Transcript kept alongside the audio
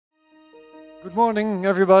Good morning,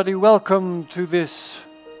 everybody. Welcome to this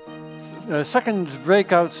second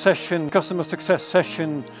breakout session, customer success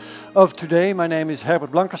session of today. My name is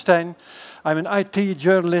Herbert Blankesteijn. I'm an IT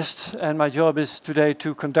journalist, and my job is today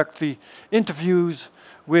to conduct the interviews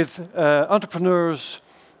with entrepreneurs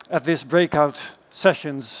at this breakout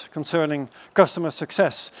sessions concerning customer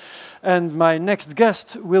success. And my next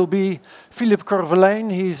guest will be Filip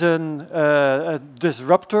Corveleyn. He's a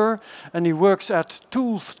disruptor, and he works at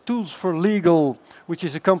tools4legal, which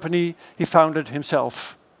is a company he founded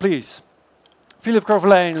himself. Please, Filip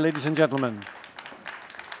Corveleyn, ladies and gentlemen.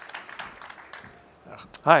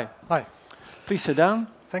 Hi. Hi. Please sit down.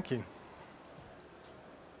 Thank you.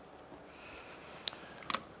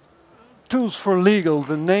 Tools4legal,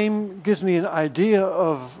 the name gives me an idea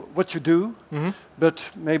of what you do, but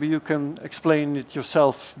maybe you can explain it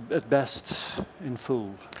yourself at best in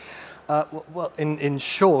full. Well, in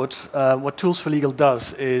short, what Tools4legal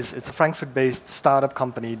does is it's a Frankfurt-based startup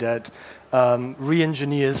company that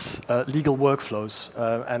re-engineers legal workflows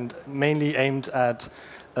and mainly aimed at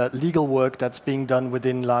legal work that's being done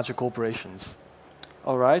within larger corporations.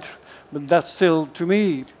 All right, but that's still, to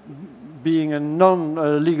me, being a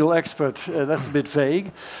non-legal expert, that's a bit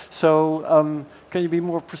vague. So can you be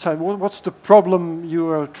more precise? What's the problem you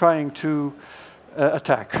are trying to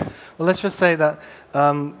attack? Well, let's just say that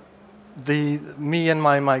me and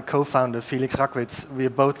my co-founder, Felix Rakwitz, we are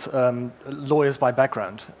both lawyers by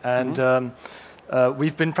background. And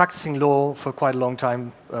we've been practicing law for quite a long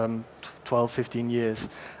time, 12, 15 years.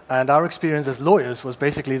 And our experience as lawyers was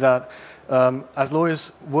basically that as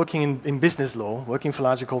lawyers working in business law, working for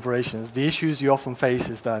larger corporations, the issues you often face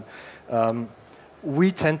is that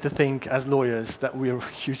we tend to think as lawyers that we are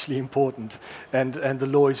hugely important and the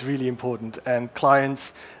law is really important, and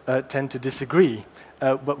clients tend to disagree,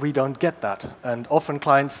 but we don't get that. And often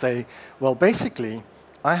clients say, well, basically,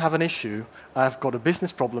 I have an issue, I've got a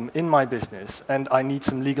business problem in my business, and I need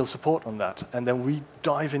some legal support on that. And then we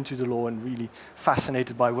dive into the law and really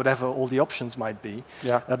fascinated by whatever all the options might be.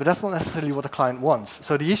 Yeah. But that's not necessarily what the client wants.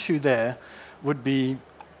 So the issue there would be,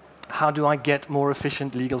 how do I get more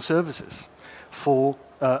efficient legal services for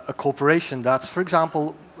a corporation that's, for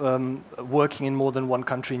example, working in more than one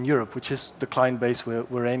country in Europe, which is the client base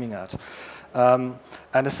we're aiming at.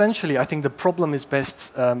 And essentially, I think the problem is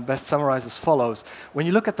best summarized as follows. When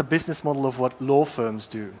you look at the business model of what law firms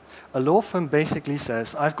do, a law firm basically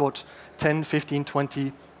says, I've got 10, 15,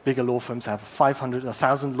 20 bigger law firms have 500,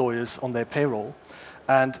 1,000 lawyers on their payroll.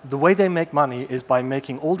 And the way they make money is by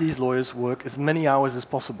making all these lawyers work as many hours as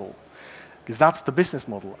possible. Because that's the business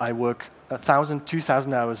model. I work 1,000,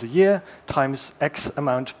 2,000 hours a year times X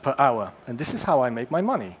amount per hour. And this is how I make my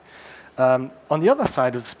money. On the other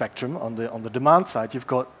side of the spectrum, on the demand side, you've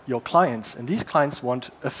got your clients, and these clients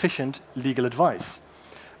want efficient legal advice.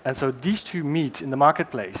 And so these two meet in the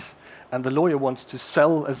marketplace, and the lawyer wants to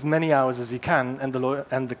sell as many hours as he can, and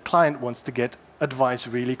the client wants to get advice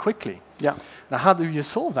really quickly. Yeah. Now, how do you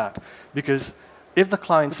solve that? Because if the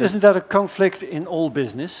client says, isn't that a conflict in all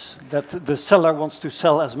business, that the seller wants to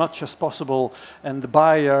sell as much as possible and the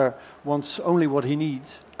buyer wants only what he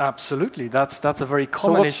needs? Absolutely, that's a very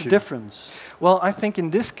common issue. So what's the difference? Well, I think in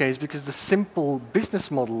this case, because the simple business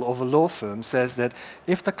model of a law firm says that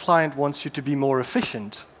if the client wants you to be more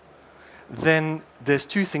efficient, then there's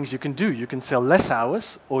two things you can do. You can sell less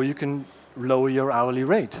hours, or you can lower your hourly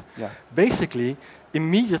rate. Yeah. Basically,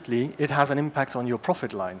 immediately, it has an impact on your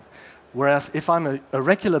profit line. Whereas if I'm a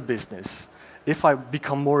regular business, if I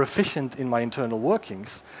become more efficient in my internal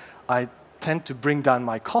workings, I tend to bring down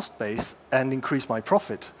my cost base and increase my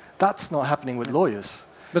profit. That's not happening with lawyers.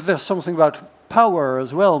 But there's something about power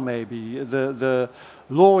as well, maybe. The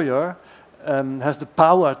lawyer has the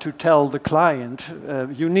power to tell the client,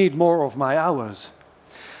 you need more of my hours.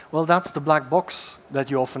 Well, that's the black box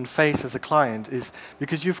that you often face as a client, is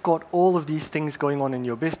because you've got all of these things going on in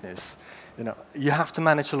your business. You have to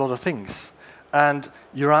manage a lot of things. And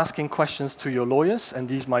you're asking questions to your lawyers, and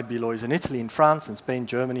these might be lawyers in Italy, in France, in Spain,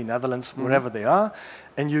 Germany, Netherlands, wherever they are,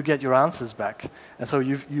 and you get your answers back. And so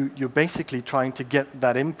you're basically trying to get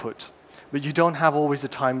that input, but you don't have always the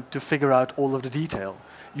time to figure out all of the detail.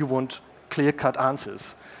 You want clear-cut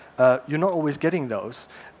answers. You're not always getting those.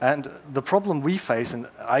 And the problem we face, and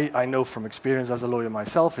I know from experience as a lawyer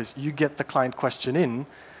myself, is you get the client question in,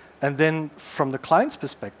 and then from the client's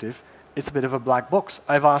perspective, it's a bit of a black box.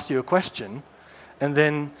 I've asked you a question, and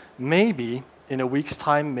then maybe in a week's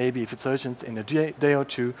time, maybe if it's urgent, in a day or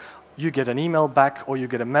two, you get an email back or you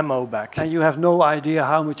get a memo back. And you have no idea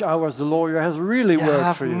how much hours the lawyer has really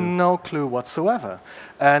worked for you. You have no clue whatsoever.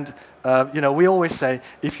 And we always say,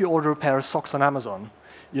 if you order a pair of socks on Amazon,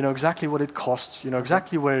 You know exactly what it costs, you know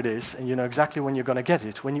exactly where it is, and you know exactly when you're going to get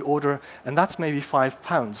it. When you order, and that's maybe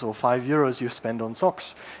 £5 or €5 you spend on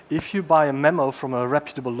socks. If you buy a memo from a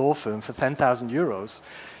reputable law firm for €10,000,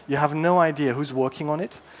 you have no idea who's working on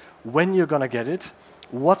it, when you're going to get it,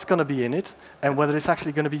 what's going to be in it, and whether it's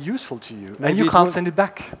actually going to be useful to you. Maybe and you can't send it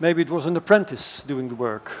back. Maybe it was an apprentice doing the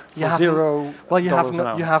work you for $0. Well, you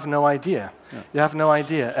have no idea. Yeah. You have no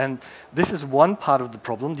idea. And this is one part of the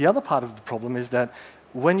problem. The other part of the problem is that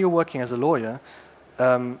when you're working as a lawyer,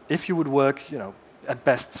 if you would work, you know, at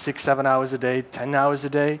best 6, 7 hours a day, 10 hours a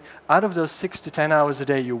day, out of those 6 to 10 hours a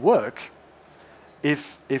day you work,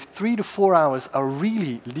 if 3 to 4 hours are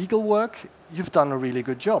really legal work, you've done a really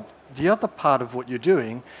good job. The other part of what you're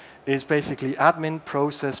doing is basically admin,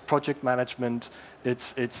 process, project management.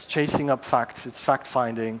 It's chasing up facts, it's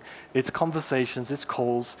fact-finding, it's conversations, it's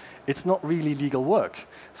calls. It's not really legal work.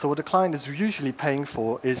 So what the client is usually paying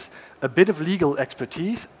for is a bit of legal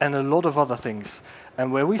expertise and a lot of other things.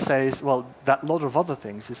 And where we say is, well, that lot of other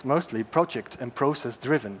things is mostly project and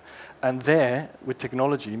process-driven. And there, with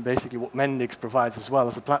technology, basically what Mendix provides as well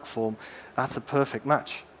as a platform, that's a perfect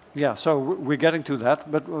match. Yeah, so we're getting to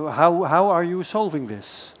that, but how are you solving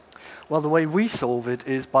this? Well, the way we solve it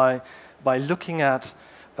is by looking at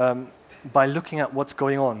what's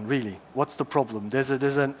going on. Really, what's the problem? There's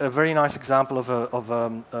a very nice example of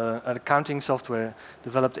an accounting software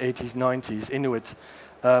developed 80s, 90s, Inuit,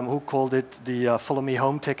 who called it the follow me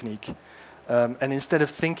home technique. And instead of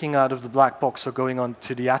thinking out of the black box or going on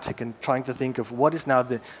to the attic and trying to think of what is now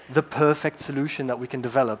the perfect solution that we can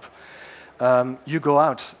develop, you go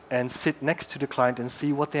out and sit next to the client and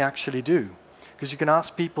see what they actually do. Because you can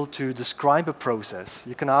ask people to describe a process.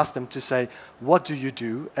 You can ask them to say, what do you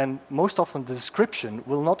do? And most often the description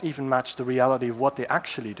will not even match the reality of what they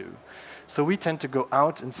actually do. So we tend to go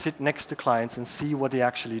out and sit next to clients and see what they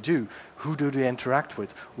actually do. Who do they interact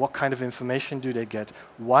with? What kind of information do they get?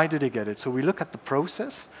 Why do they get it? So we look at the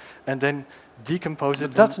process and then decompose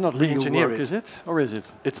it. That's not legal work, is it? Or is it?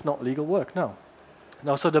 It's not legal work, no.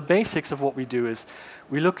 No, so the basics of what we do is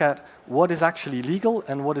we look at what is actually legal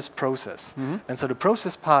and what is process. Mm-hmm. And so the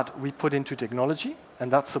process part we put into technology,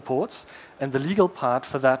 and that supports. And the legal part,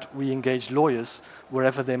 for that, we engage lawyers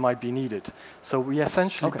wherever they might be needed. So we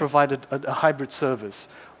essentially provided a hybrid service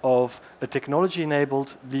of a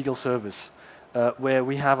technology-enabled legal service where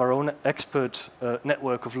we have our own expert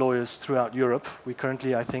network of lawyers throughout Europe. We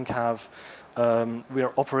currently, I think, have we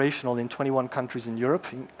are operational in 21 countries in Europe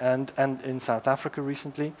and in South Africa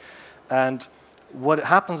recently. And what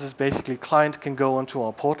happens is basically client can go onto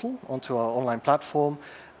our portal, onto our online platform,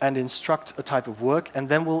 and instruct a type of work, and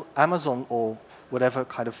then will Amazon or whatever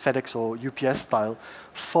kind of FedEx or UPS style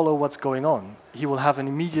follow what's going on. He will have an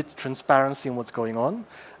immediate transparency in what's going on,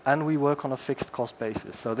 and we work on a fixed cost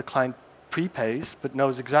basis. So the client prepays, but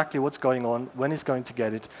knows exactly what's going on, when he's going to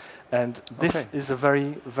get it, and this is a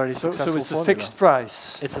very, very successful formula. So it's a fixed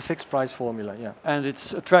price? It's a fixed price formula, yeah. And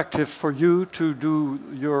it's attractive for you to do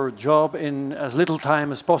your job in as little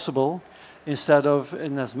time as possible, instead of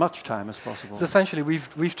in as much time as possible. So essentially,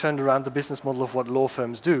 we've turned around the business model of what law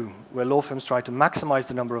firms do, where law firms try to maximize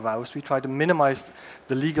the number of hours. We try to minimize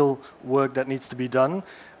the legal work that needs to be done,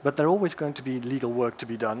 but there's always going to be legal work to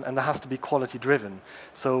be done, and there has to be quality-driven.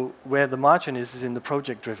 So where the margin is in the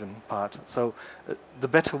project-driven part. So the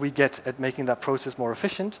better we get at making that process more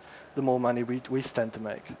efficient, the more money we stand to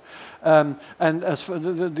make. And as for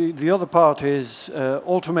the other part is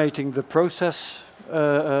automating the process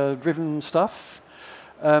driven stuff.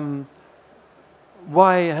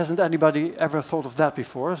 Why hasn't anybody ever thought of that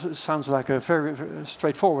before? It sounds like a very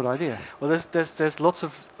straightforward idea. Well, there's lots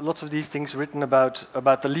of these things written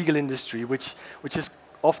about the legal industry, which is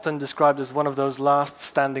often described as one of those last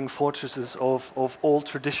standing fortresses of all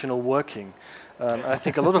traditional working. I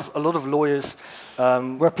think a lot of lawyers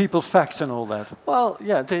where people fax and all that. Well,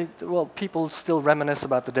 yeah, people still reminisce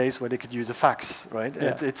about the days where they could use a fax, right?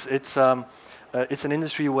 Yeah. It's an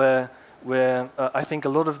industry where I think a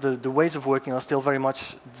lot of the ways of working are still very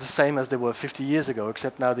much the same as they were 50 years ago,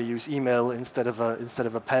 except now they use email instead of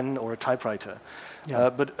a pen or a typewriter. Yeah.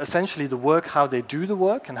 But essentially, the work, how they do the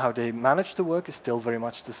work and how they manage the work, is still very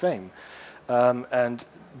much the same. And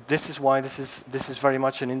this is why this is very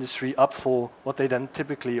much an industry up for what they then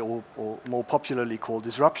typically or more popularly call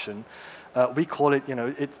disruption. We call it,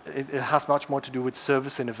 it has much more to do with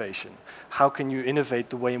service innovation. How can you innovate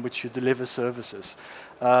the way in which you deliver services?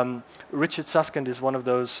 Richard Susskind is one of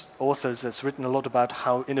those authors that's written a lot about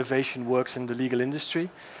how innovation works in the legal industry.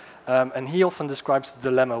 And he often describes the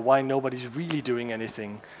dilemma why nobody's really doing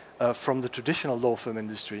anything from the traditional law firm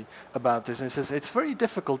industry about this, and it says it's very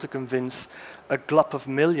difficult to convince a glut of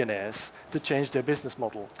millionaires to change their business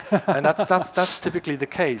model, and that's typically the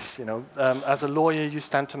case. You know, as a lawyer, you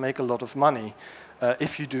stand to make a lot of money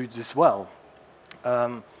if you do this well.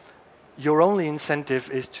 Your only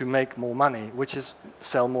incentive is to make more money, which is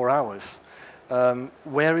sell more hours.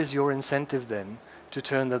 Where is your incentive then to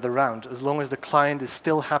turn that around, as long as the client is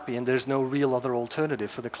still happy and there's no real other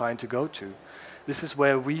alternative for the client to go to? This is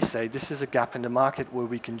where we say this is a gap in the market where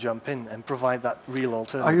we can jump in and provide that real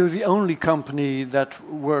alternative. Are you the only company that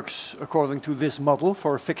works according to this model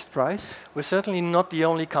for a fixed price? We're certainly not the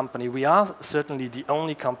only company. We are certainly the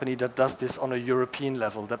only company that does this on a European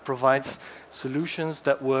level, that provides solutions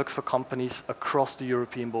that work for companies across the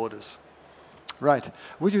European borders. Right.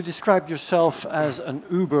 Would you describe yourself as an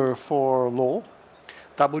Uber for law?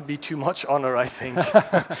 That would be too much honor, I think.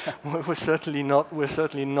 We're certainly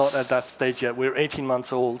not at that stage yet. We're 18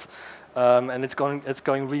 months old, and it's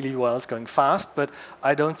going really well. It's going fast, but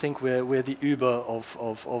I don't think we're the Uber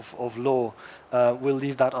of law. We'll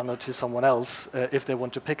leave that honor to someone else if they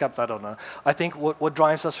want to pick up that honor. I think what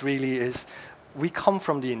drives us really is we come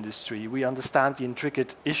from the industry. We understand the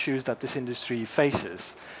intricate issues that this industry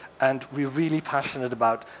faces. And we're really passionate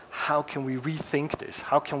about how can we rethink this?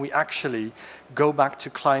 How can we actually go back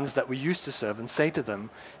to clients that we used to serve and say to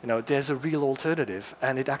them, you know, there's a real alternative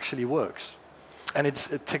and it actually works. And it's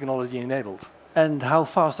technology enabled. And how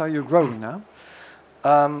fast are you growing now?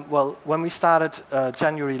 Well, when we started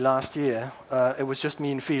January last year, it was just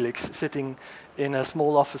me and Felix sitting in a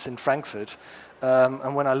small office in Frankfurt.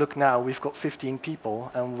 And when I look now, we've got 15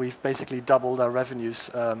 people and we've basically doubled our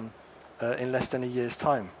revenues in less than a year's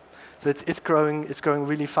time. So it's growing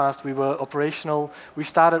really fast. We were operational. We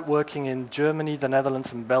started working in Germany, the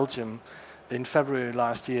Netherlands, and Belgium in February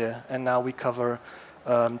last year, and now we cover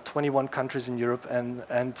 21 countries in Europe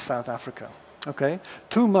and South Africa. Okay.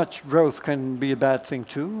 Too much growth can be a bad thing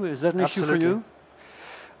too. Is that an Absolutely. issue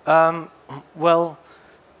for you? Well,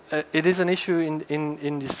 it is an issue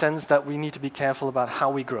in the sense that we need to be careful about how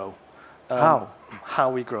we grow. How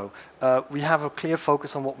we grow. We have a clear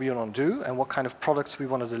focus on what we want to do and what kind of products we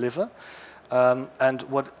want to deliver. And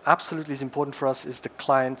what absolutely is important for us is the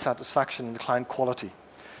client satisfaction and the client quality.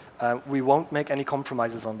 We won't make any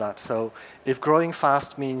compromises on that. So if growing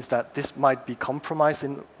fast means that this might be compromised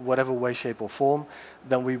in whatever way, shape or form,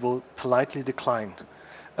 then we will politely decline.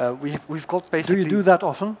 We've got basically... Do you do that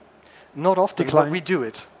often? Not often, Decline. but we do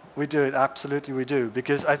it. We do it, absolutely we do.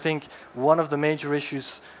 Because I think one of the major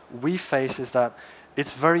issues we face is that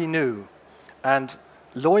it's very new. And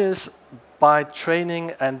lawyers, by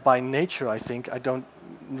training and by nature, I think, I don't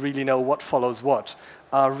really know what follows what,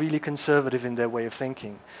 are really conservative in their way of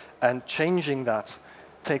thinking. And changing that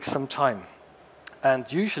takes some time.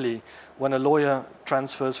 And usually, when a lawyer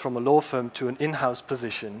transfers from a law firm to an in-house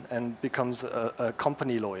position and becomes a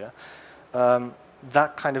company lawyer,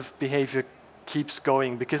 that kind of behavior keeps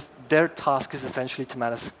going because their task is essentially to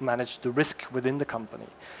manage the risk within the company.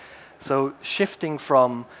 So shifting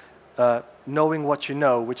from knowing what you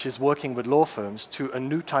know, which is working with law firms, to a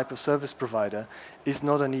new type of service provider is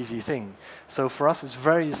not an easy thing. So for us, it's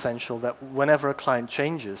very essential that whenever a client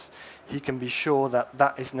changes, he can be sure that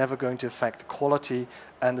that is never going to affect the quality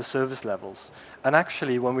and the service levels. And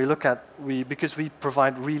actually, when we look at, because we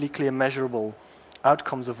provide really clear measurable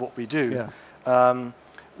outcomes of what we do,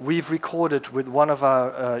 we've recorded with one of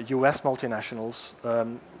our US multinationals,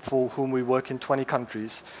 for whom we work in 20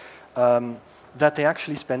 countries, that they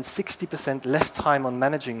actually spend 60% less time on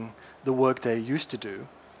managing the work they used to do,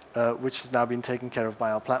 which has now been taken care of by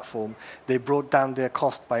our platform. They brought down their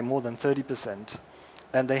cost by more than 30%,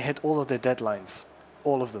 and they hit all of their deadlines,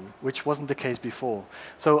 all of them, which wasn't the case before.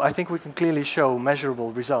 So I think we can clearly show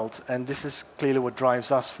measurable results, and this is clearly what drives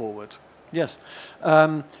us forward. Yes.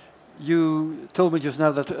 You told me just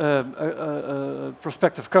now that a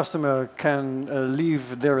prospective customer can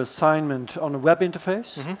leave their assignment on a web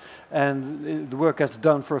interface, and the work gets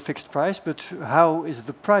done for a fixed price. But how is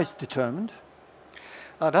the price determined?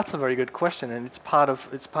 That's a very good question, and it's part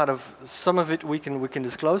of some of it we can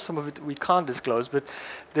disclose, some of it we can't disclose. But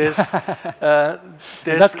there's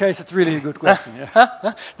in that case, it's really a good question.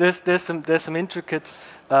 Yeah. there's some intricate,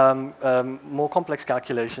 more complex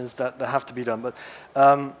calculations that have to be done,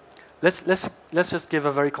 but. Let's just give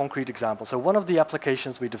a very concrete example. So one of the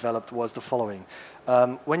applications we developed was the following.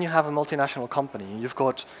 When you have a multinational company, you've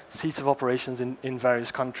got seats of operations in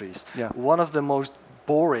various countries. Yeah. One of the most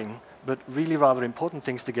boring but really rather important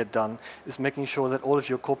things to get done is making sure that all of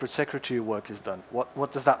your corporate secretary work is done.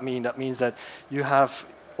 What does that mean? That means that you have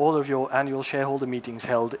all of your annual shareholder meetings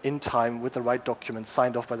held in time with the right documents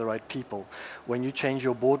signed off by the right people, when you change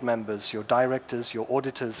your board members, your directors, your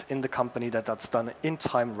auditors in the company, that's done in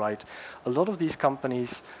time right. A lot of these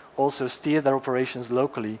companies also steer their operations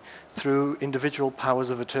locally through individual powers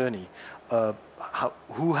of attorney.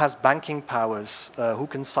 Who has banking powers, who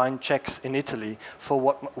can sign checks in Italy for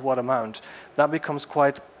what amount. That becomes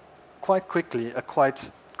quite quickly a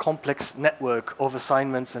quite complex network of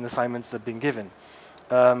assignments and assignments that have been given.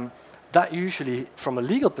 That usually, from a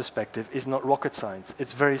legal perspective, is not rocket science.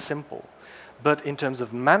 It's very simple. But in terms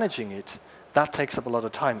of managing it, that takes up a lot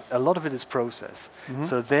of time. A lot of it is process.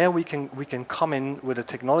 So there we can come in with a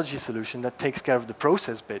technology solution that takes care of the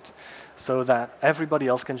process bit, so that everybody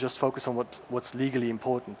else can just focus on what's legally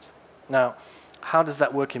important. Now, how does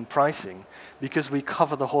that work in pricing? Because we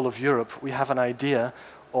cover the whole of Europe, we have an idea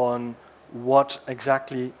on what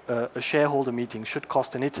exactly a shareholder meeting should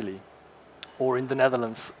cost in Italy, or in the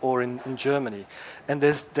Netherlands, or in Germany. And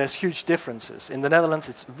there's huge differences. In the Netherlands,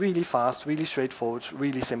 it's really fast, really straightforward,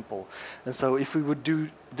 really simple. And so if we would do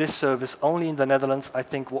this service only in the Netherlands, I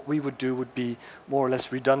think what we would do would be more or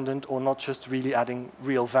less redundant, or not just really adding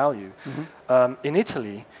real value. In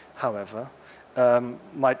Italy, however,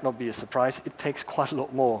 might not be a surprise, it takes quite a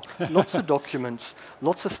lot more. Lots of documents,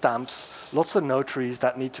 lots of stamps, lots of notaries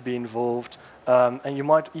that need to be involved, and you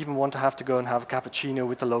might even want to have to go and have a cappuccino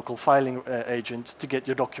with the local filing agent to get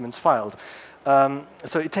your documents filed.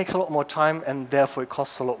 So it takes a lot more time, and therefore it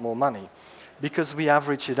costs a lot more money. Because we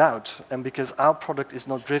average it out, and because our product is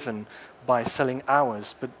not driven by selling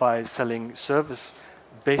hours, but by selling service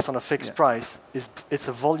based on a fixed price, it's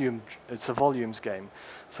a volumes game.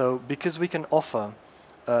 So because we can offer,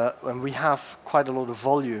 and we have quite a lot of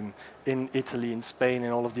volume in Italy, in Spain,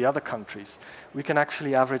 and all of the other countries, we can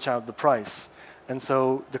actually average out the price. And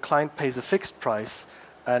so the client pays a fixed price,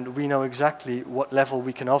 and we know exactly what level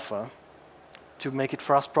we can offer to make it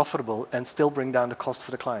for us profitable and still bring down the cost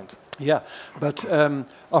for the client. Yeah, but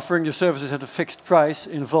offering your services at a fixed price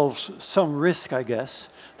involves some risk, I guess.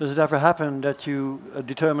 Does it ever happen that you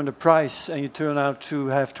determine the price and you turn out to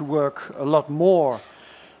have to work a lot more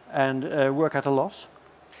and work at a loss?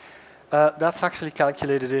 That's actually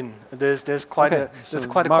calculated in. There's quite a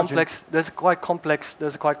quite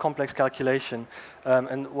complex calculation,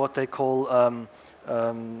 and what they call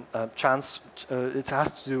chance. It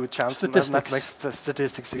has to do with chance mathematics,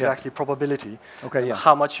 statistics, exactly, probability. Okay,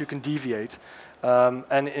 how much you can deviate,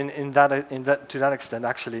 and to that extent,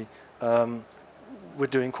 actually, we're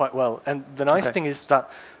doing quite well. And the nice thing is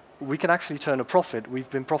that we can actually turn a profit. We've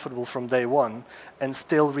been profitable from day one, and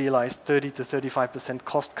still realize 30 to 35%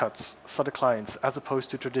 cost cuts for the clients, as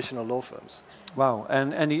opposed to traditional law firms. Wow!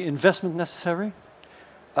 And any investment necessary?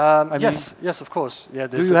 Yes, of course. Yeah.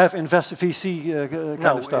 Do you have VC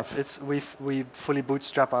kind of stuff? We fully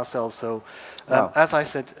bootstrap ourselves. So, as I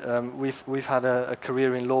said, we've had a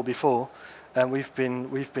career in law before, and we've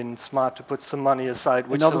been smart to put some money aside,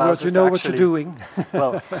 which allows us to actually. In other words, you know what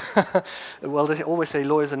you're doing. well, they always say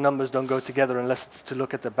lawyers and numbers don't go together unless it's to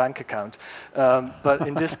look at the bank account. But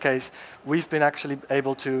in this case, we've been actually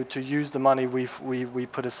able to use the money we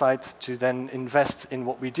put aside to then invest in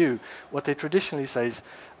what we do. What they traditionally say is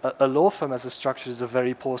a law firm as a structure is a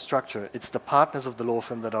very poor structure. It's the partners of the law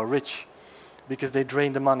firm that are rich, because they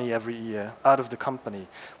drain the money every year out of the company.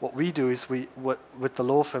 What we do is with the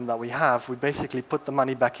law firm that we have, we basically put the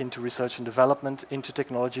money back into research and development, into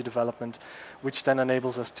technology development, which then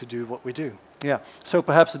enables us to do what we do. Yeah, so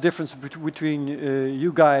perhaps the difference between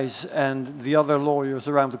you guys and the other lawyers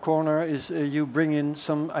around the corner is you bring in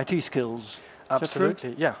some IT skills.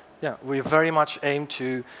 Absolutely, yeah. We very much aim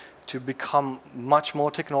to become much more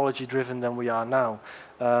technology driven than we are now.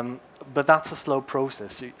 But that's a slow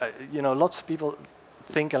process. Lots of people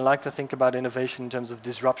think and like to think about innovation in terms of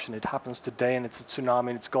disruption. It happens today and it's a tsunami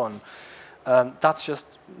and it's gone. That's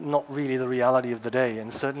just not really the reality of the day,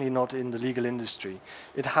 and certainly not in the legal industry.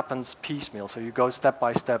 It happens piecemeal, so you go step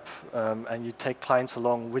by step and you take clients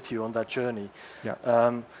along with you on that journey. Yeah.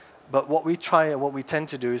 But what we tend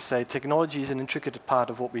to do is say technology is an intricate part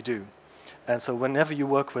of what we do. And so whenever you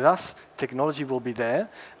work with us, technology will be there.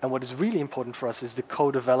 And what is really important for us is the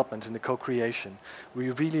co-development and the co-creation. We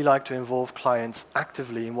really like to involve clients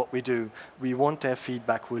actively in what we do. We want their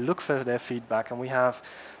feedback. We look for their feedback. And we have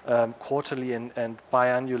quarterly and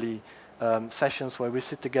biannually sessions where we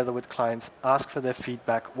sit together with clients, ask for their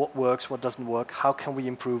feedback, what works, what doesn't work, how can we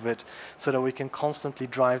improve it, so that we can constantly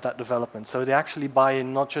drive that development. So they actually buy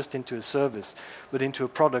in not just into a service, but into a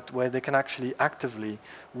product where they can actually actively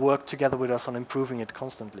work together with us on improving it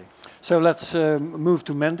constantly. So let's move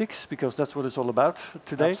to Mendix, because that's what it's all about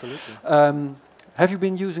today. Absolutely. Have you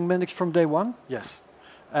been using Mendix from day one? Yes.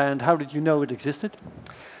 and how did you know it existed?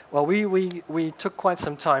 Well, we took quite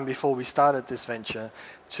some time before we started this venture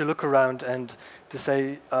to look around and to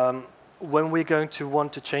say, when we're going to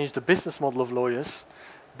want to change the business model of lawyers,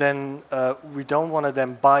 then we don't want to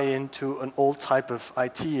then buy into an old type of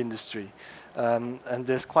IT industry. And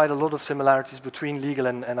there's quite a lot of similarities between legal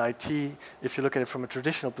and IT. If you look at it from a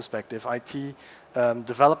traditional perspective, IT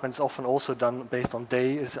development is often also done based on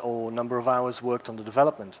days or number of hours worked on the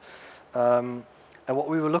development. And what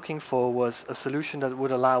we were looking for was a solution that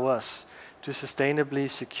would allow us to sustainably,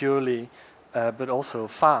 securely, but also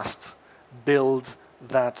fast build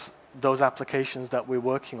those applications that we're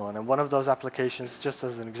working on. And one of those applications, just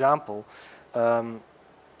as an example,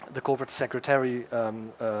 the corporate secretary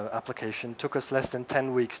application took us less than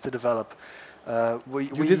 10 weeks to develop.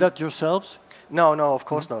 You did that yourselves? No, of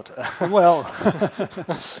course not. Well,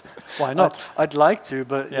 why not? I'd like to,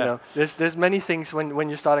 but you know, there's many things when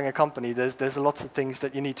you're starting a company. There's lots of things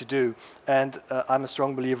that you need to do, and I'm a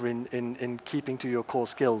strong believer in keeping to your core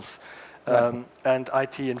skills. And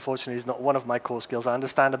IT, unfortunately, is not one of my core skills. I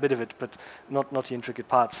understand a bit of it, but not the intricate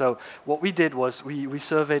parts. So what we did was we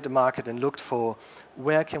surveyed the market and looked for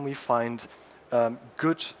where can we find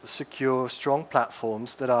good, secure, strong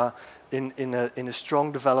platforms that are in a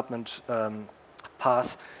strong development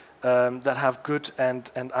path that have good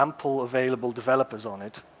and ample available developers on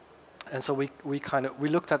it. And so we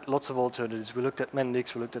looked at lots of alternatives. We looked at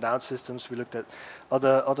Mendix, we looked at OutSystems, we looked at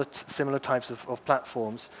other similar types of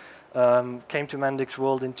platforms. Came to Mendix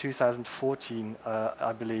World in 2014,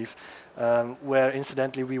 I believe, where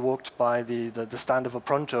incidentally we walked by the stand of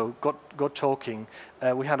Apronto, got talking.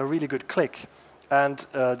 We had a really good click, and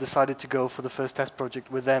decided to go for the first test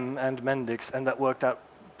project with them and Mendix, and that worked out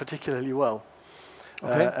particularly well.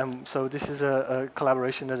 Okay. And so this is a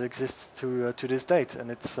collaboration that exists to this date, and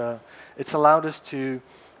it's allowed us to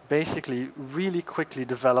basically really quickly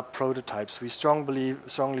develop prototypes. We strongly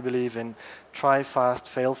believe in try fast,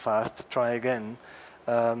 fail fast, try again.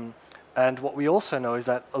 And what we also know is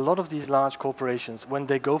that a lot of these large corporations, when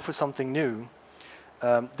they go for something new,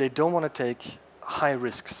 they don't want to take high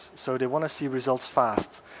risks, so they want to see results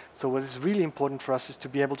fast. So what is really important for us is to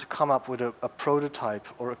be able to come up with a prototype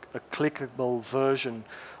or a clickable version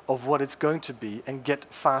of what it's going to be and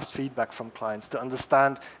get fast feedback from clients to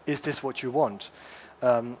understand, is this what you want?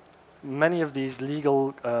 Many of these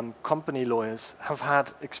legal company lawyers have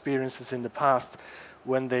had experiences in the past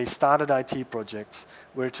when they started IT projects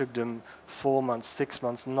where it took them 4 months, 6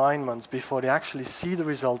 months, 9 months before they actually see the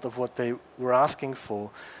result of what they were asking for,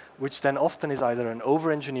 which then often is either an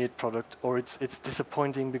over-engineered product or it's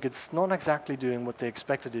disappointing because it's not exactly doing what they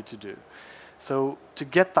expected it to do. So to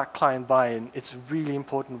get that client buy-in, it's really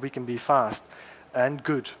important we can be fast and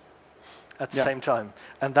good at the same time.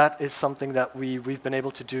 And that is something that we've been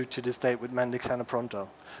able to do to this date with Mendix and Apronto.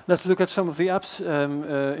 Let's look at some of the apps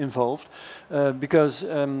involved, because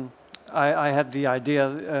I had the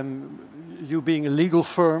idea, you being a legal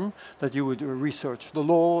firm, that you would research the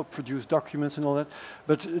law, produce documents and all that.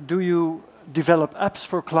 But do you develop apps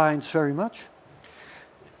for clients very much?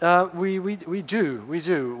 We do.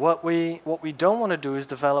 What we don't want to do is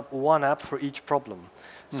develop one app for each problem.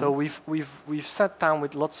 So we've sat down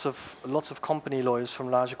with lots of company lawyers from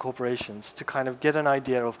larger corporations to kind of get an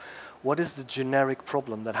idea of what is the generic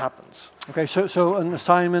problem that happens. Okay, so an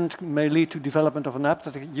assignment may lead to development of an app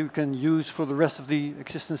that you can use for the rest of the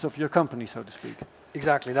existence of your company, so to speak.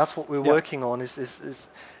 Exactly, that's what we're working on, is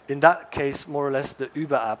in that case more or less the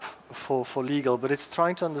Uber app for legal, but it's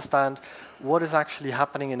trying to understand what is actually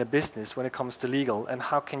happening in a business when it comes to legal, and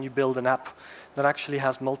how can you build an app that actually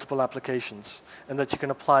has multiple applications and that you can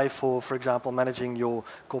apply for example, managing your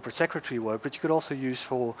corporate secretary work, but you could also use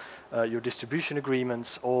for your distribution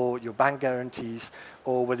agreements or your bank guarantees,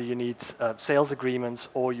 or whether you need sales agreements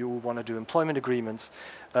or you want to do employment agreements.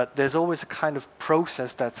 There's always a kind of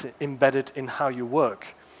process that's embedded in how you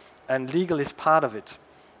work, and legal is part of it.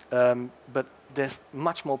 But there's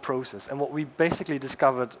much more process. And what we basically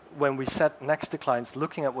discovered when we sat next to clients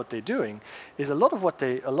looking at what they're doing is a lot of what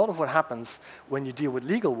happens when you deal with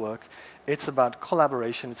legal work, it's about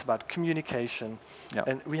collaboration, it's about communication. Yep.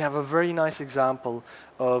 And we have a very nice example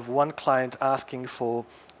of one client asking for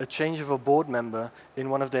a change of a board member in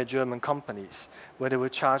one of their German companies, where they were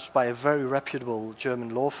charged by a very reputable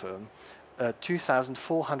German law firm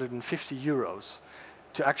 2,450 euros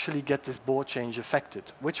to actually get this board change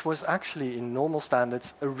effected, which was actually, in normal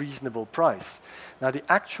standards, a reasonable price. Now, the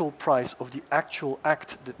actual price of the actual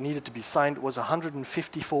act that needed to be signed was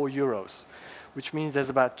 154 euros, which means there's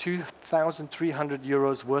about 2,300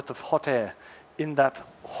 euros worth of hot air in that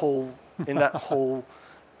whole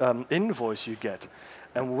invoice you get.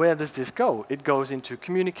 And where does this go? It goes into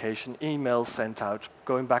communication, emails sent out,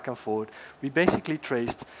 going back and forth. We basically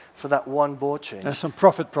traced for that one board change. And some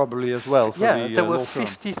profit probably as well. For yeah, the, there were law firm.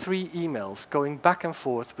 53 emails going back and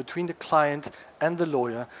forth between the client and the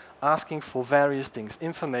lawyer, asking for various things,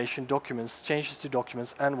 information, documents, changes to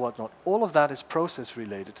documents, and whatnot. All of that is process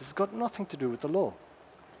related. It's got nothing to do with the law.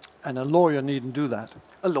 And a lawyer needn't do that.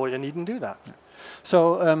 A lawyer needn't do that.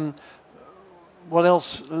 So, what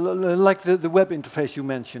else? Like the web interface you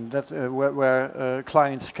mentioned, that where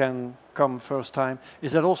clients can come first time.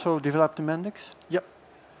 Is that also developed in Mendix? Yep.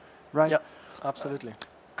 Right. Yep. Absolutely.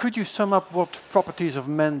 Could you sum up what properties of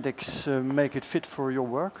Mendix make it fit for your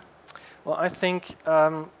work? Well, I think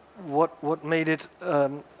what made it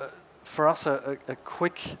for us a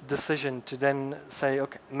quick decision to then say,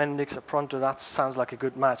 okay, Mendix, Pronto, that sounds like a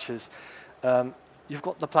good match. Is you've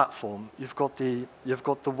got the platform, you've got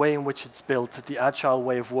the way in which it's built, the agile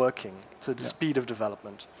way of working, so the speed of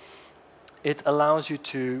development. It allows you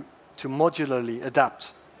to modularly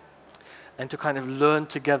adapt and to kind of learn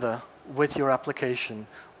together with your application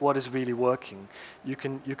what is really working. You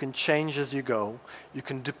can change as you go. You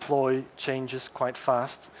can deploy changes quite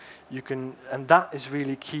fast. And that is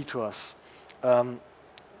really key to us.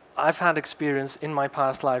 I've had experience in my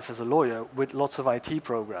past life as a lawyer with lots of IT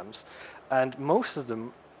programs, and most of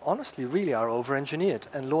them, honestly, really are over-engineered.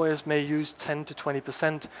 And lawyers may use 10 to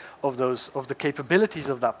 20% of the capabilities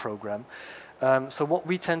of that program. So what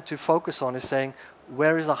we tend to focus on is saying,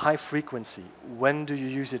 where is a high frequency? When do you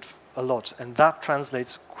use it a lot? And that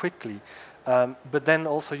translates quickly. But then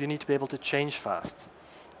also you need to be able to change fast,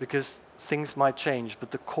 because things might change,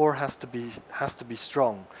 but the core has to be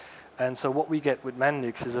strong. And so what we get with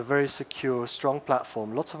Mendix is a very secure, strong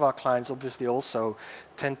platform. Lots of our clients obviously also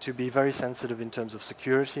tend to be very sensitive in terms of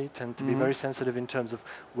security, tend to be very sensitive in terms of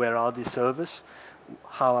where are the servers,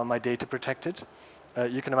 how are my data protected.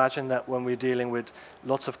 You can imagine that when we're dealing with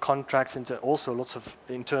lots of contracts, also lots of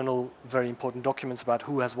internal, very important documents about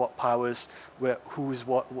who has what powers, who is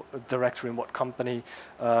what director in what company.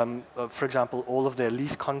 For example, all of their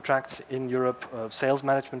lease contracts in Europe, sales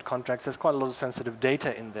management contracts, there's quite a lot of sensitive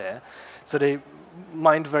data in there. So they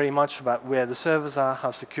mind very much about where the servers are,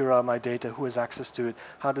 how secure are my data, who has access to it,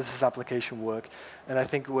 how does this application work. And I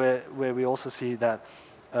think where we also see that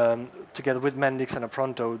together with Mendix and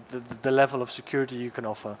Pronto, the level of security you can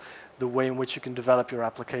offer, the way in which you can develop your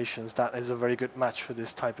applications, that is a very good match for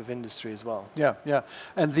this type of industry as well. Yeah, yeah.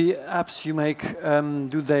 And the apps you make,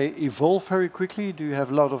 do they evolve very quickly? Do you have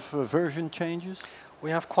a lot of version changes?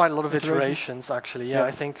 We have quite a lot of iterations, actually. Yeah,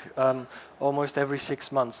 I think almost every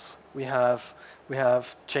 6 months we have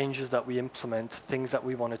changes that we implement, things that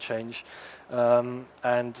we want to change,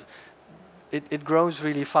 and it grows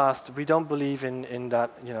really fast. We don't believe in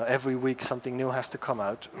that, every week something new has to come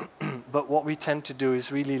out. But what we tend to do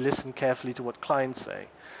is really listen carefully to what clients say.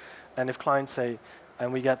 And if clients say,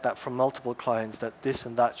 and we get that from multiple clients, that this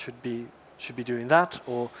and that should be doing that,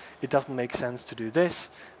 or it doesn't make sense to do this,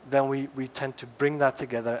 then we tend to bring that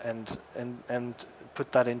together and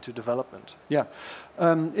put that into development. Yeah.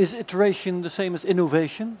 Is iteration the same as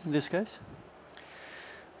innovation in this case?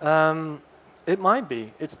 It might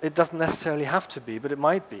be. It doesn't necessarily have to be, but it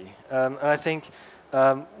might be. And I think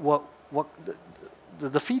the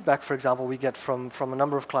feedback, for example, we get from a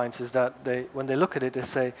number of clients is that when they look at it, they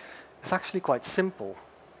say, it's actually quite simple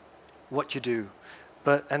what you do.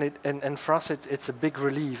 And for us, it's a big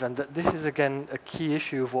relief. And this is, again, a key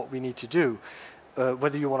issue of what we need to do.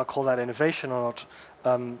 Whether you want to call that innovation or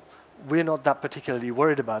not, we're not that particularly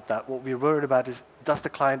worried about that. What we're worried about is, does the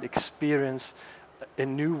client experience a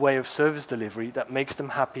new way of service delivery that makes them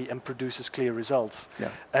happy and produces clear results? Yeah.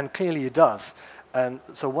 And clearly it does. And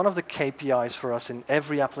so one of the KPIs for us in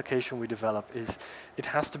every application we develop is it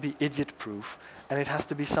has to be idiot-proof, and it has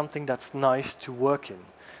to be something that's nice to work in.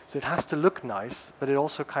 So it has to look nice, but it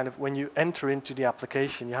also kind of, when you enter into the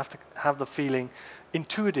application, you have to have the feeling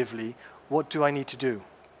intuitively, what do I need to do?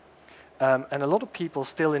 And a lot of people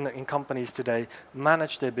still in companies today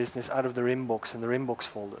manage their business out of their inbox and their inbox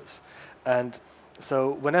folders. And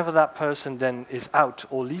so whenever that person then is out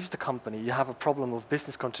or leaves the company, you have a problem of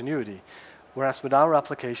business continuity. Whereas with our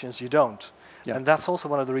applications, you don't. Yeah. And that's also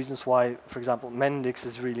one of the reasons why, for example, Mendix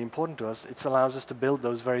is really important to us. It allows us to build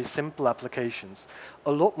those very simple applications.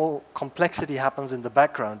 A lot more complexity happens in the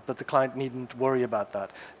background, but the client needn't worry about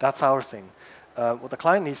that. That's our thing. What the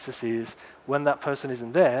client needs to see is when that person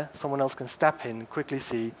isn't there, someone else can step in, quickly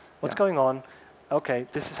see what's going on. Okay,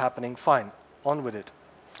 this is happening, fine, on with it.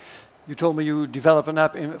 You told me you develop an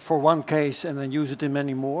app for one case and then use it in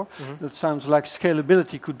many more. That sounds like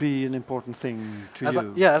scalability could be an important thing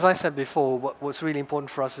to you. As I said before, what's really important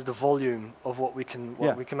for us is the volume of what we can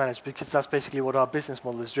manage, because that's basically what our business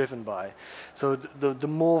model is driven by. So the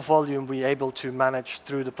more volume we're able to manage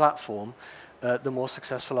through the platform, the more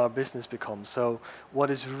successful our business becomes. So what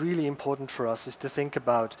is really important for us is to think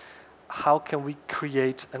about how can we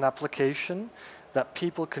create an application that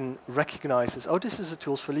people can recognize as, oh, this is a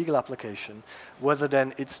tools4legal application, whether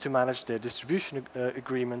then it's to manage their distribution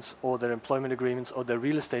agreements or their employment agreements or their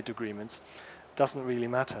real estate agreements, doesn't really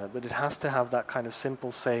matter, but it has to have that kind of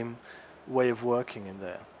simple, same way of working in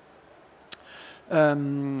there.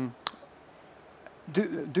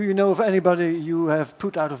 Do you know of anybody you have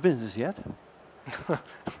put out of business yet?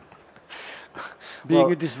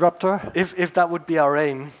 Being a disruptor? If that would be our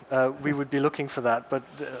aim, we would be looking for that. But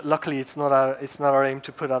luckily, it's not our aim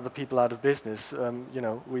to put other people out of business.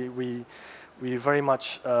 We very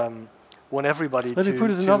much want everybody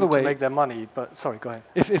to make their money. But sorry, go ahead.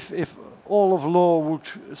 If all of law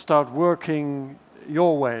would start working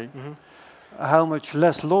your way, how much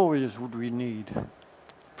less lawyers would we need?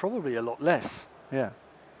 Probably a lot less. Yeah.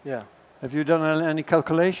 Yeah. Have you done any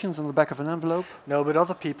calculations on the back of an envelope? No, but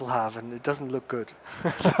other people have, and it doesn't look good.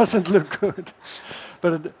 It doesn't look good.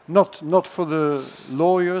 But not for the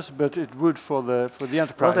lawyers, but it would for the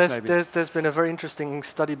enterprise, well, maybe. There's been a very interesting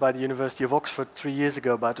study by the University of Oxford 3 years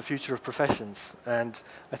ago about the future of professions, and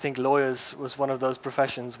I think lawyers was one of those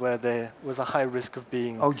professions where there was a high risk of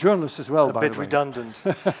being journalists as well, a bit redundant.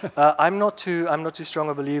 I'm not too strong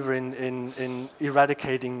a believer in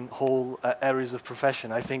eradicating whole areas of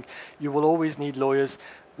profession. I think you will always need lawyers.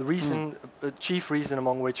 The reason, chief reason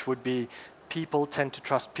among which would be people tend to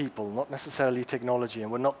trust people, not necessarily technology,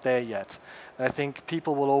 and we're not there yet. And I think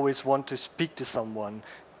people will always want to speak to someone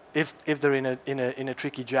if they're in a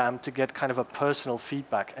tricky jam to get kind of a personal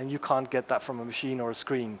feedback, and you can't get that from a machine or a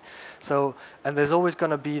screen. So, and there's always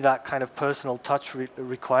going to be that kind of personal touch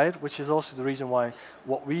required, which is also the reason why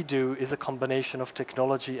what we do is a combination of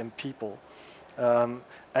technology and people.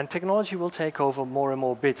 And technology will take over more and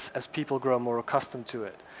more bits as people grow more accustomed to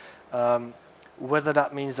it. Whether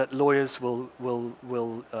that means that lawyers will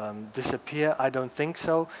disappear, I don't think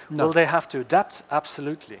so. No. Will they have to adapt?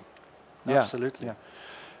 Absolutely. Yeah. Absolutely. Yeah.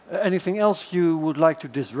 Anything else you would like to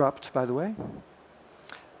disrupt, by the way?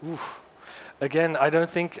 Oof. Again, I don't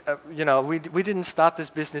think, we didn't start this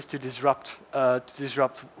business to disrupt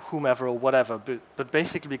whomever or whatever, but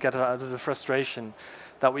basically we got out of the frustration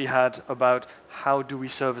that we had about how do we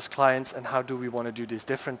service clients and how do we want to do this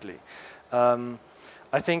differently.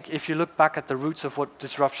 I think if you look back at the roots of what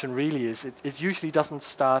disruption really is, it usually doesn't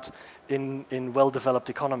start in well-developed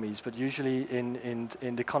economies, but usually in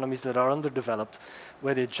economies that are underdeveloped,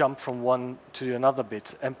 where they jump from one to another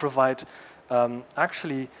bit and provide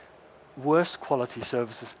actually worse quality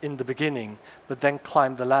services in the beginning, but then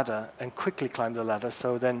climb the ladder and quickly climb the ladder,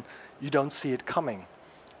 so then you don't see it coming.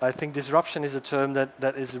 I think disruption is a term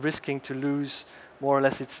that is risking to lose more or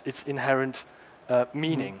less its inherent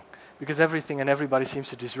meaning. Because everything and everybody seems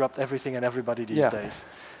to disrupt everything and everybody these days.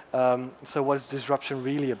 So what is disruption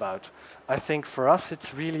really about? I think for us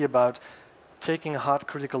it's really about taking a hard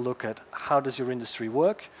critical look at how does your industry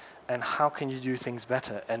work and how can you do things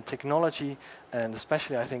better. And technology, and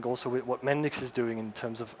especially I think also with what Mendix is doing in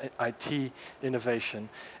terms of IT innovation,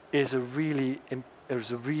 is a really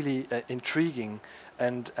intriguing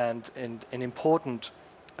and an important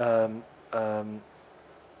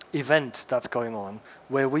event that's going on,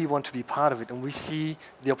 where we want to be part of it, and we see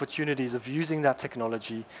the opportunities of using that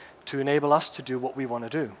technology to enable us to do what we want to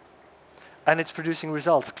do. And it's producing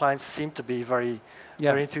results. Clients seem to be very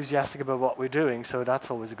enthusiastic about what we're doing, so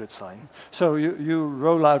that's always a good sign. So you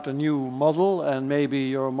roll out a new model, and maybe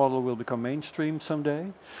your model will become mainstream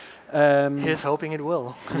someday. Here's hoping it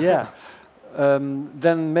will. Yeah.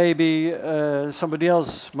 Then maybe somebody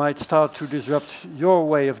else might start to disrupt your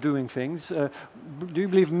way of doing things. Do you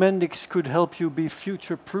believe Mendix could help you be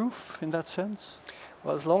future-proof in that sense?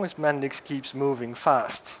 Well, as long as Mendix keeps moving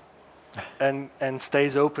fast and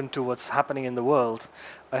stays open to what's happening in the world,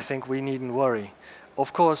 I think we needn't worry.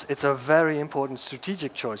 Of course, it's a very important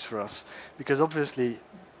strategic choice for us, because obviously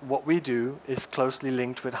what we do is closely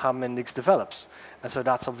linked with how Mendix develops. And so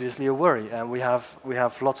that's obviously a worry. And we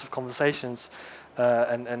have lots of conversations,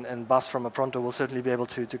 and Bas from Apronto will certainly be able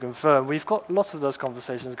to confirm. We've got lots of those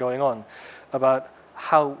conversations going on about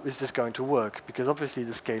how is this going to work, because obviously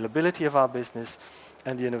the scalability of our business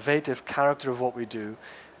and the innovative character of what we do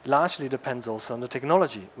largely depends also on the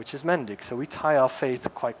technology, which is Mendix. So we tie our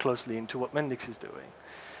faith quite closely into what Mendix is doing.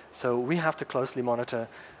 So we have to closely monitor,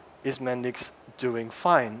 is Mendix doing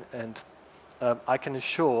fine. And I can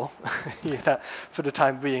assure you that for the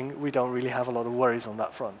time being, we don't really have a lot of worries on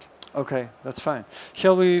that front. Okay, that's fine.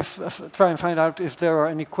 Shall we try and find out if there are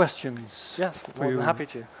any questions? Yes, more than happy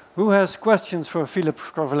to. Who has questions for Filip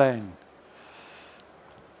Corveleyn?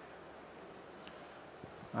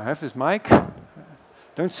 I have this mic.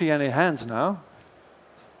 Don't see any hands now.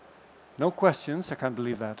 No questions, I can't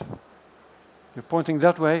believe that. You're pointing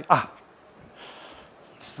that way. Ah,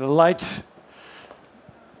 it's the light.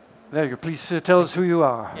 There you go. Please tell us who you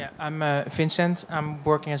are. Yeah, I'm Vincent. I'm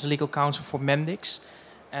working as a legal counsel for Mendix.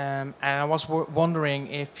 And I was wondering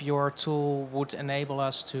if your tool would enable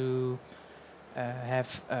us to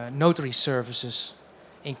have notary services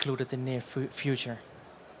included in the near future.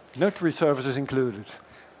 Notary services included?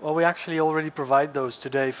 Well, we actually already provide those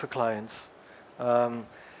today for clients.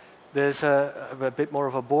 There's a bit more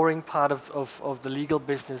of a boring part of the legal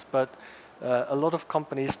business, but a lot of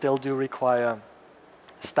companies still do require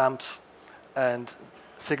stamps and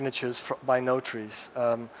signatures by notaries.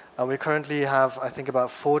 And we currently have, I think, about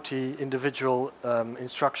 40 individual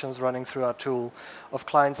instructions running through our tool of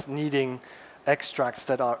clients needing extracts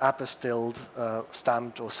that are apostilled,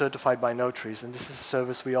 stamped, or certified by notaries. And this is a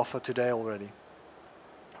service we offer today already.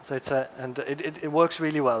 So it works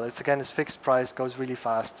really well. It's fixed price, goes really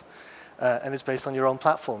fast, and it's based on your own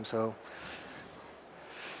platform. So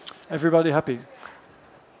everybody happy?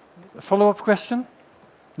 A follow-up question?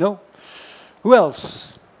 No? Who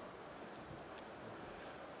else?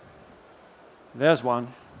 There's one.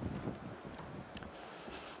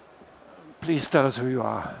 Please tell us who you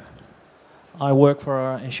are. I work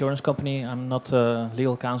for an insurance company. I'm not a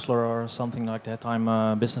legal counselor or something like that. I'm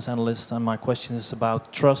a business analyst, and my question is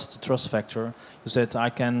about trust, the trust factor. You said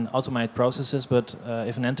I can automate processes, but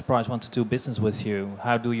if an enterprise wants to do business with you,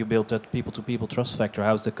 how do you build that people-to-people trust factor?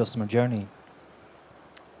 How's the customer journey?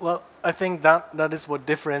 Well, I think that is what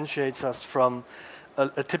differentiates us from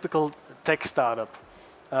a typical tech startup.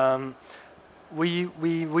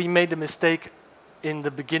 We made a mistake in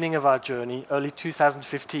the beginning of our journey, early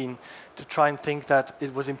 2015, to try and think that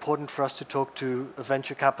it was important for us to talk to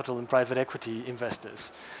venture capital and private equity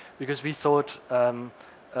investors, because we thought,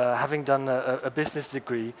 having done a business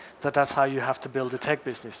degree, that's how you have to build a tech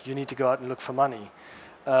business. You need to go out and look for money.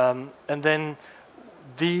 And then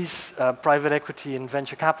these private equity and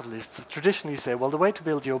venture capitalists traditionally say, well, the way to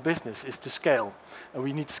build your business is to scale. And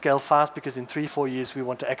we need to scale fast because in 3-4 years we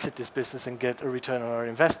want to exit this business and get a return on our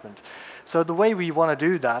investment. So the way we want to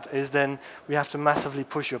do that is then we have to massively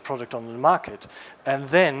push your product on the market. And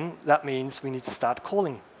then that means we need to start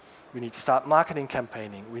calling. We need to start marketing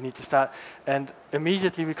campaigning. We need to start, and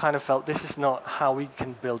immediately we kind of felt this is not how we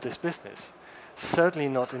can build this business. Certainly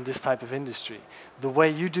not in this type of industry. The way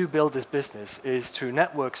you do build this business is through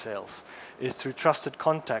network sales, is through trusted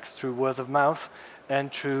contacts, through word of mouth,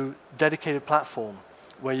 and through dedicated platform,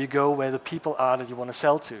 where you go where the people are that you want to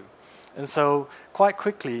sell to. And so quite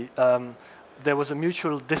quickly, there was a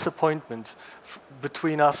mutual disappointment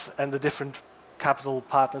between us and the different capital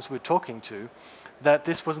partners we're talking to, that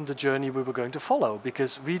this wasn't the journey we were going to follow,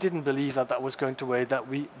 because we didn't believe that was going to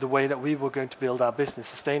the way that we were going to build our business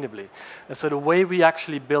sustainably. And so the way we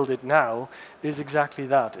actually build it now is exactly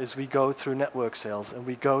that, is we go through network sales and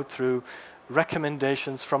we go through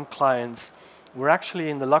recommendations from clients. We're actually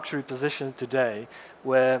in the luxury position today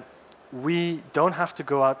where we don't have to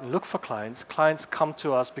go out and look for clients. Clients come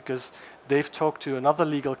to us because they've talked to another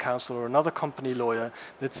legal counsel or another company lawyer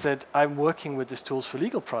that said, I'm working with this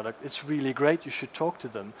tools4legal product. It's really great. You should talk to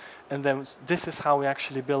them. And then this is how we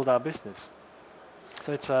actually build our business.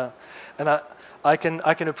 So it's and I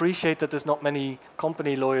can appreciate that there's not many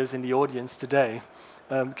company lawyers in the audience today,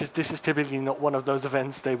 because this is typically not one of those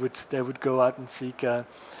events they would go out and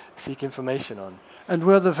seek information on. And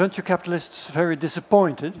were the venture capitalists very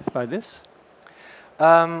disappointed by this?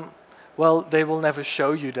 Well, they will never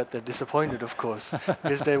show you that they're disappointed, of course,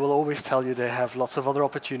 because they will always tell you they have lots of other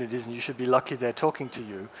opportunities and you should be lucky they're talking to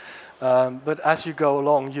you. But as you go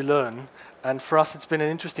along, you learn. And for us, it's been an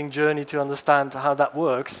interesting journey to understand how that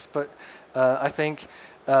works. But I think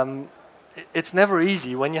it's never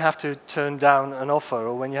easy when you have to turn down an offer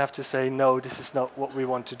or when you have to say, no, this is not what we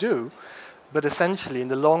want to do. But essentially, in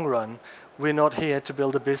the long run, we're not here to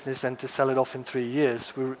build a business and to sell it off in 3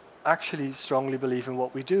 years. We actually strongly believe in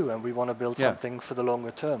what we do, and we want to build something for the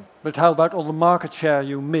longer term. But how about all the market share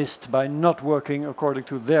you missed by not working according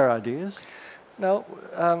to their ideas? No,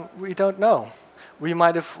 we don't know. We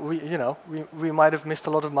might have missed a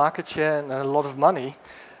lot of market share and a lot of money,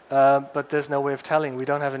 but there's no way of telling. We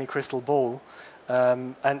don't have any crystal ball. As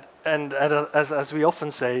we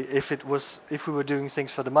often say, if we were doing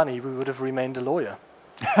things for the money, we would have remained a lawyer.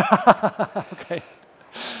 Okay,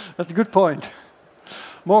 that's a good point.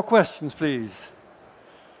 More questions, please.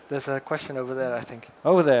 There's a question over there, I think.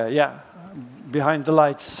 Over there, yeah, behind the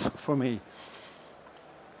lights for me.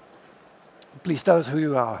 Please tell us who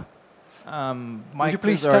you are. Mike, you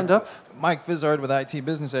please stand up? Mike Vizard with IT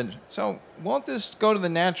Business Edge. So won't this go to the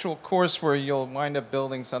natural course where you'll wind up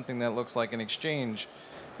building something that looks like an exchange,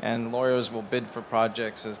 and lawyers will bid for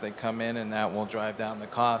projects as they come in, and that will drive down the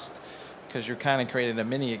cost? Because you're kind of creating a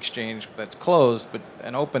mini exchange that's closed, but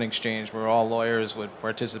an open exchange where all lawyers would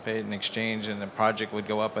participate in exchange, and the project would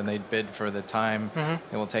go up and they'd bid for the time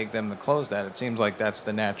it will take them to close that. It seems like that's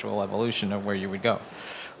the natural evolution of where you would go.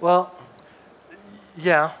 Well,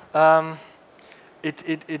 yeah,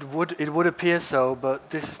 it would appear so, but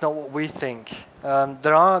this is not what we think.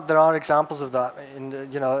 There are examples of that.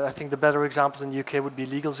 I think the better examples in the UK would be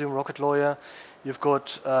LegalZoom, Rocket Lawyer. You've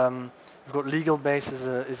got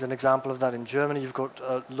LegalBase is an example of that in Germany. You've got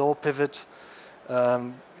Law Pivot,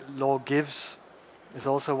 Law Gives is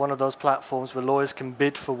also one of those platforms where lawyers can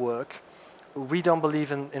bid for work. We don't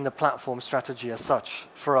believe in the platform strategy as such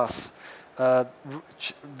for us.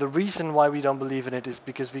 The reason why we don't believe in it is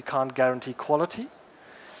because we can't guarantee quality.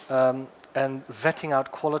 And vetting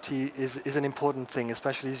out quality is an important thing,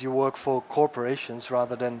 especially as you work for corporations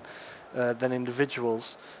rather than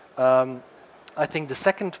individuals. I think the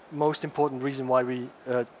second most important reason why we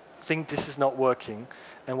think this is not working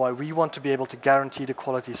and why we want to be able to guarantee the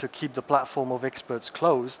quality, so keep the platform of experts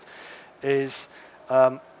closed, is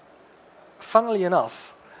funnily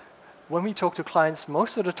enough, when we talk to clients,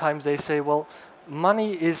 most of the times they say, well,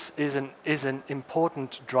 money is an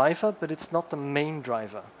important driver, but it's not the main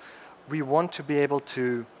driver. We want to be able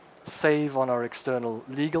to save on our external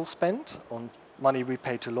legal spend, on money we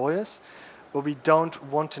pay to lawyers, but we don't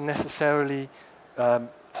want to necessarily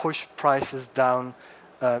push prices down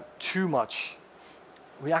too much.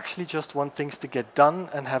 We actually just want things to get done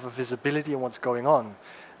and have a visibility on what's going on.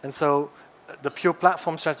 And so the pure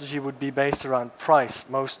platform strategy would be based around price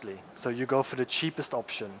mostly. So you go for the cheapest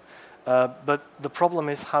option. But the problem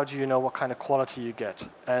is, how do you know what kind of quality you get?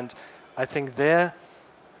 And I think there,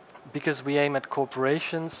 because we aim at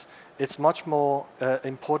corporations, it's much more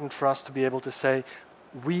important for us to be able to say,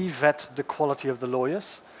 we vet the quality of the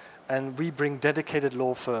lawyers, and we bring dedicated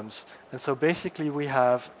law firms. And so basically we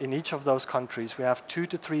have, in each of those countries, we have 2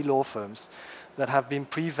 to 3 law firms that have been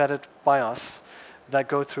pre-vetted by us, that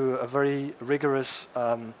go through a very rigorous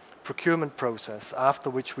procurement process, after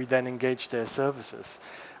which we then engage their services,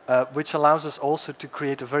 which allows us also to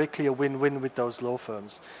create a very clear win-win with those law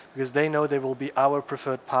firms, because they know they will be our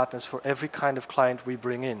preferred partners for every kind of client we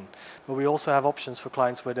bring in. But we also have options for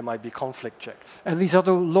clients where there might be conflict checks. And these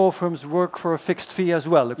other law firms work for a fixed fee as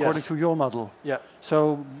well, according to your model? Yeah.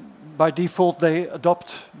 So by default, they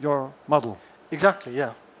adopt your model? Exactly,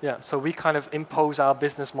 yeah. Yeah. So we kind of impose our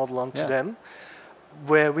business model onto them,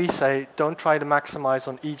 where we say, don't try to maximize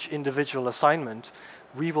on each individual assignment.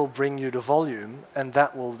 We will bring you the volume, and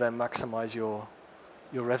that will then maximize your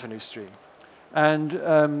revenue stream.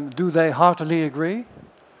 And do they heartily agree?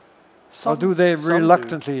 Or do they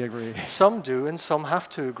reluctantly agree? Some do, and some have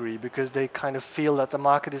to agree, because they kind of feel that the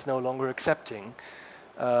market is no longer accepting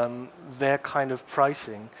their kind of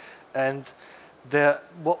pricing. And is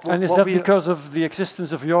that because of the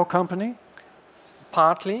existence of your company?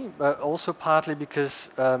 Partly, but also partly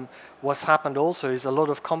because what's happened also is a lot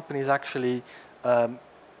of companies actually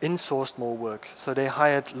insourced more work. So they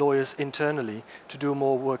hired lawyers internally to do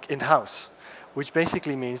more work in-house, which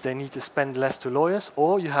basically means they need to spend less to lawyers,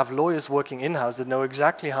 or you have lawyers working in-house that know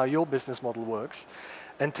exactly how your business model works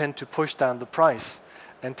and tend to push down the price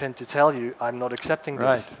and tend to tell you, I'm not accepting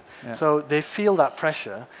this. Right. Yeah. So they feel that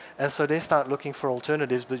pressure, and so they start looking for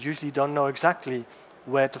alternatives, but usually don't know exactly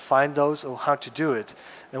where to find those or how to do it.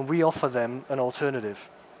 And we offer them an alternative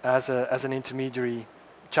as an intermediary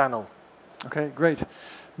channel. Okay, great.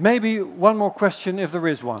 Maybe one more question if there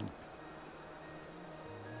is one.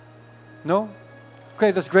 No? Okay,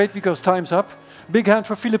 that's great because time's up. Big hand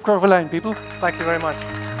for Filip Corveleyn, people. Thank you very much.